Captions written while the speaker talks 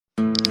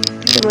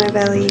to my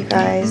belly, you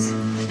guys.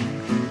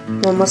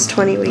 I'm almost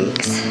 20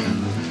 weeks.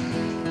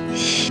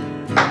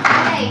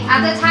 Hey,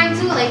 at the time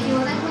too, like you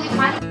wasn't really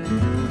funny.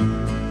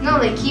 No,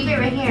 like keep it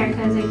right here,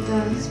 cause like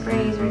the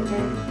spray is right there.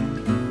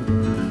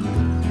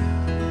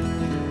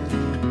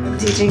 I'm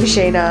teaching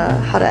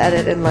Shayna how to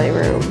edit in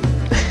Lightroom.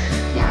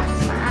 Yeah,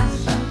 cause my ass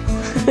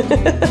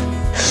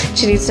sucks.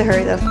 She needs to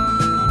hurry the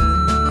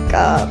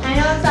up. I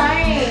know,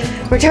 sorry.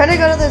 We're trying to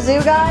go to the zoo,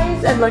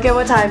 guys, and look at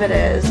what time it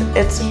is.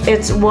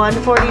 It's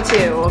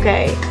 1:42,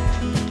 okay?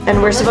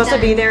 And we're supposed to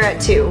be there at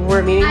 2.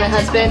 We're meeting my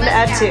husband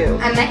at 2.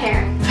 And the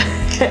hair.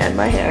 And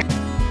my hair.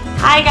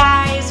 Hi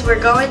guys, we're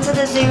going to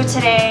the zoo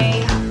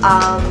today.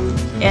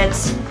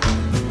 It's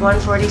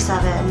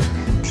 1:47.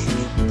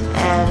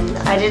 And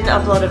I didn't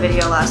upload a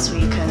video last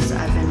week because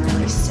I've been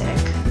really sick.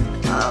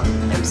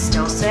 I'm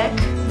still sick,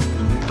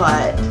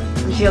 but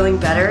I'm feeling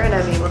better and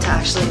I'm able to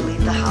actually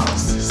leave the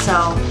house.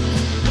 So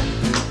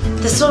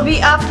this will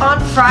be up on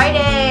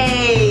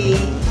Friday.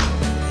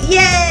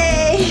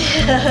 Yay!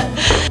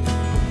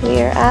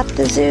 We are at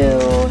the zoo.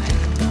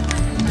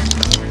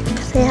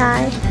 Say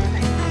hi.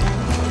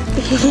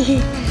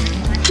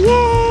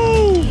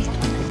 Yay!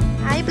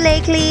 Hi,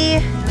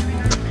 Blakely.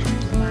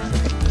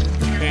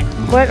 Okay.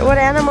 What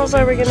animals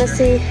are we gonna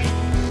see?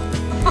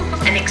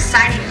 An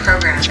exciting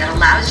program that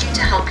allows you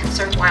to help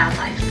conserve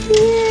wildlife.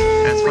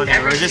 Yay! That's funny.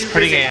 We're just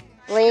putting it.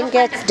 Lane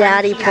gets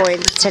daddy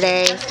points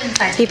today.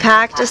 He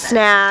packed a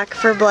snack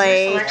for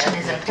Blake Selection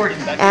is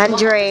important and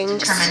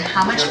drinks. determine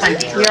how much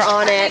funding You're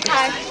on it.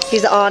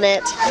 He's on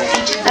it.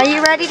 Are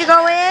you ready to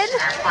go in?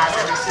 our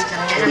plaza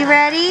received You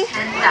ready?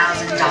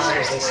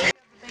 $10,000.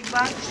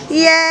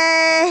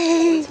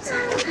 Yay!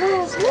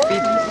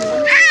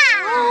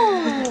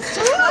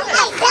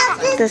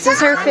 This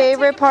is her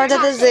favorite part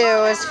of the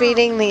zoo, is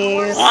feeding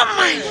these.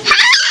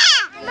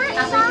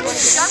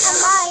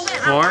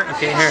 More?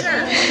 Okay, here.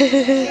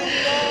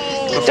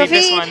 We'll Go feed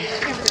this feed. one.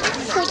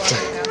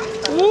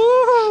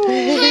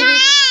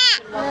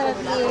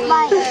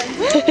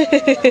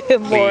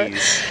 More.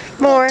 Please.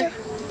 More.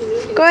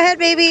 Go ahead,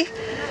 baby.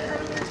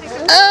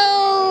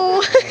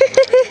 Oh!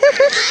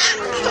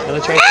 Wanna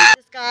try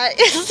This guy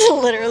is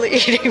literally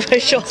eating my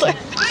shoulder.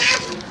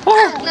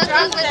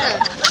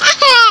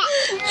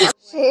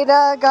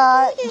 Shayna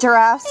got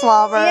giraffe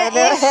slobber in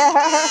her hair.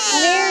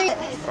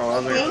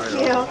 Thank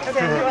you. Okay,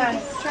 go ahead.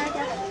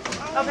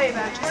 I'll pay it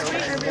back.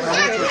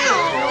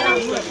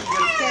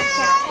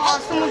 Oh,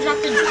 someone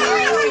dropped a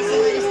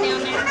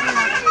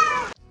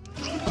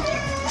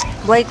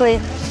jar. Blakely,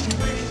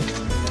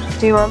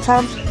 do you want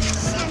some?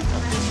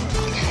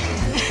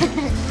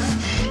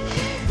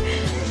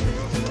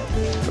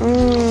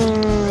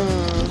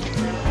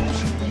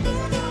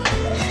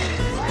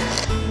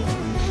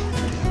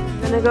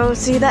 I'm gonna go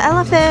see the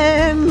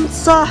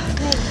elephants.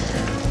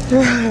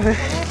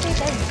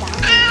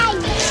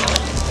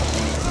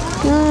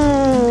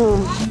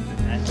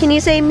 Can you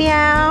say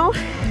meow?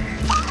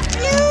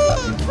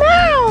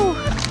 Meow!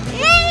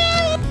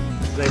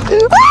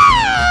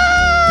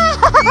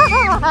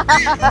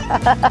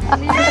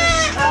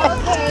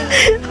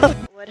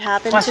 What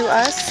happened to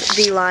us?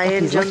 The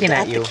lion He's jumped looking at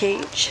at the you.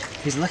 cage.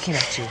 He's looking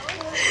at you.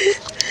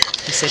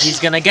 He said he's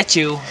gonna get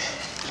you.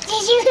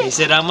 He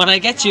said, I'm gonna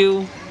get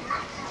you.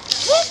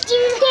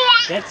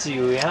 Get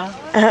you, yeah?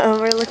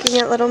 We're looking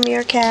at little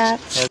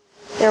meerkats.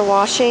 They're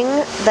washing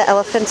the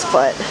elephant's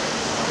foot.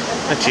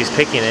 Look, she's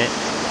picking it.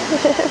 So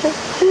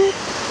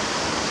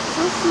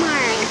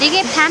smart. They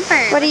get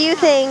pampered. What do you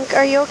think?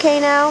 Are you okay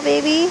now,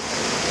 baby?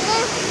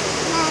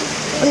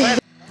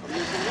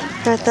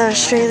 We're at the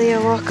Australia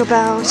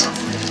walkabout.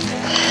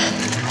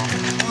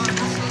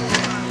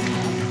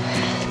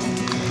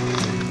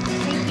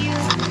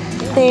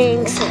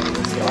 Thanks.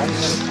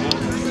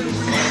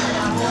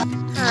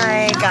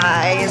 Hi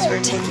guys,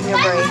 we're taking a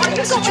break.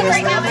 It's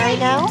drizzling right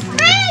now.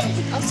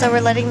 So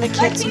we're letting the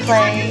kids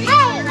play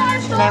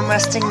and I'm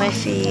resting my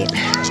feet.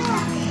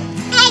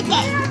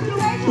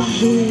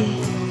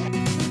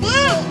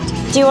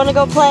 Do you want to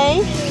go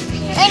play?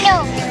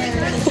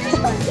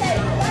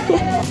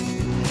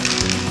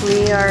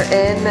 We are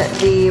in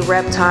the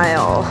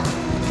reptile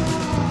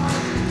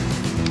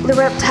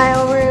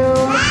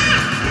room.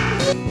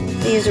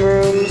 These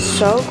rooms,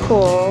 so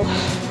cool.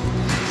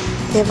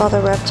 They have all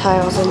the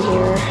reptiles in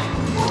here.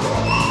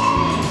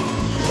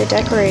 They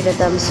decorated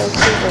them so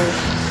cutely.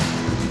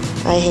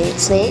 I hate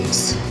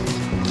snakes.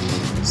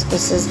 So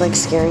this is like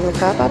scaring the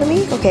crap out of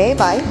me. Okay,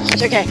 bye.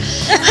 Okay.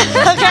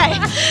 Okay.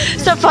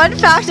 So fun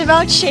fact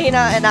about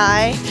Shayna and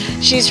I.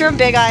 She's from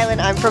Big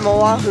Island, I'm from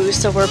Oahu,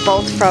 so we're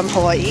both from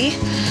Hawaii.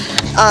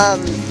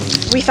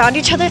 We found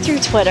each other through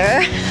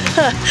Twitter.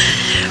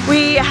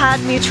 We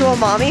had mutual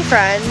mommy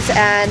friends,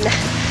 and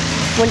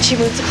when she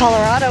moved to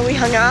Colorado, we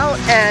hung out,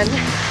 and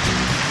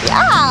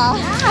yeah.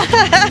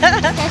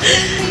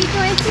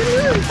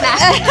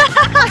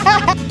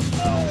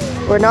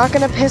 We're not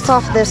gonna piss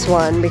off this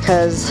one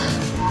because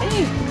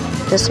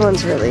this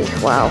one's really,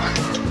 wow.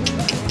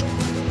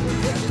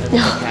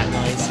 No.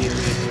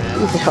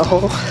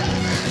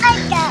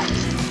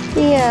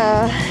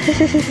 Yeah.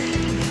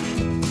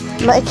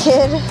 My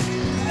kid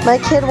My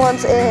kid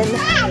wants in.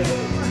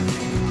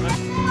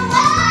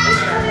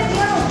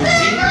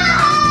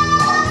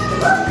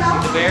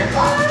 The bear?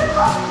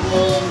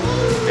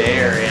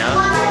 Bear, yeah.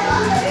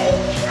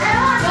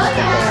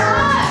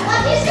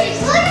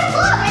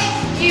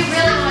 You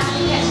really want to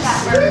catch that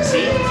bird?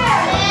 See?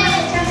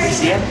 You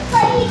see him?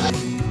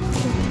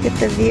 Get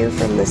the view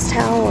from this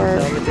tower.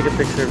 Let me take a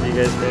picture of you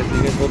guys, babe.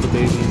 You guys hold the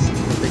babies.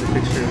 I'll take a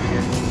picture of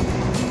you.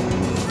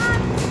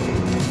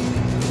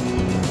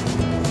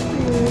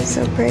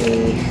 So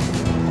pretty.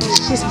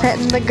 She's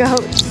petting the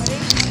goats.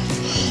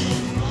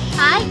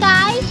 Hi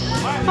guys.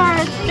 For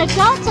the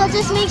goats, so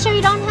just make sure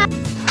you don't have.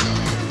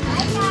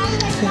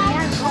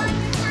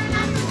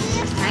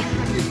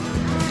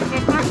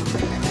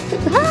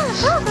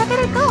 Oh, look at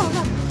it go.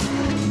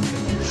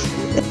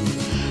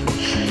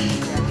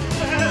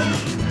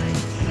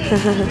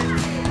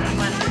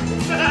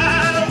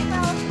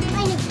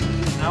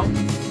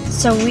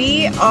 So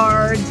we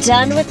are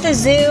done with the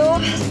zoo.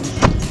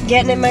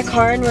 Getting in my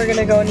car and we're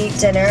gonna go and eat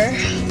dinner.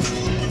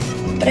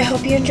 But I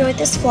hope you enjoyed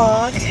this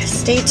vlog.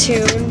 Stay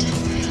tuned.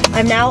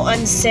 I'm now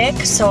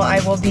unsick, so I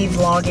will be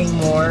vlogging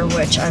more,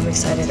 which I'm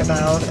excited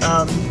about.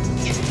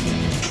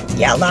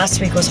 Yeah,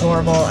 last week was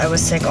horrible. I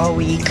was sick all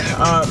week.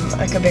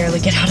 I could barely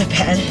get out of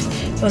bed.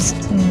 It was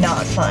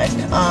not fun,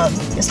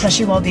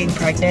 especially while being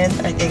pregnant.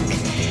 I think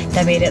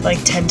that made it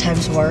like 10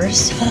 times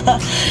worse.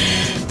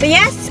 But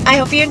yes, I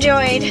hope you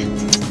enjoyed.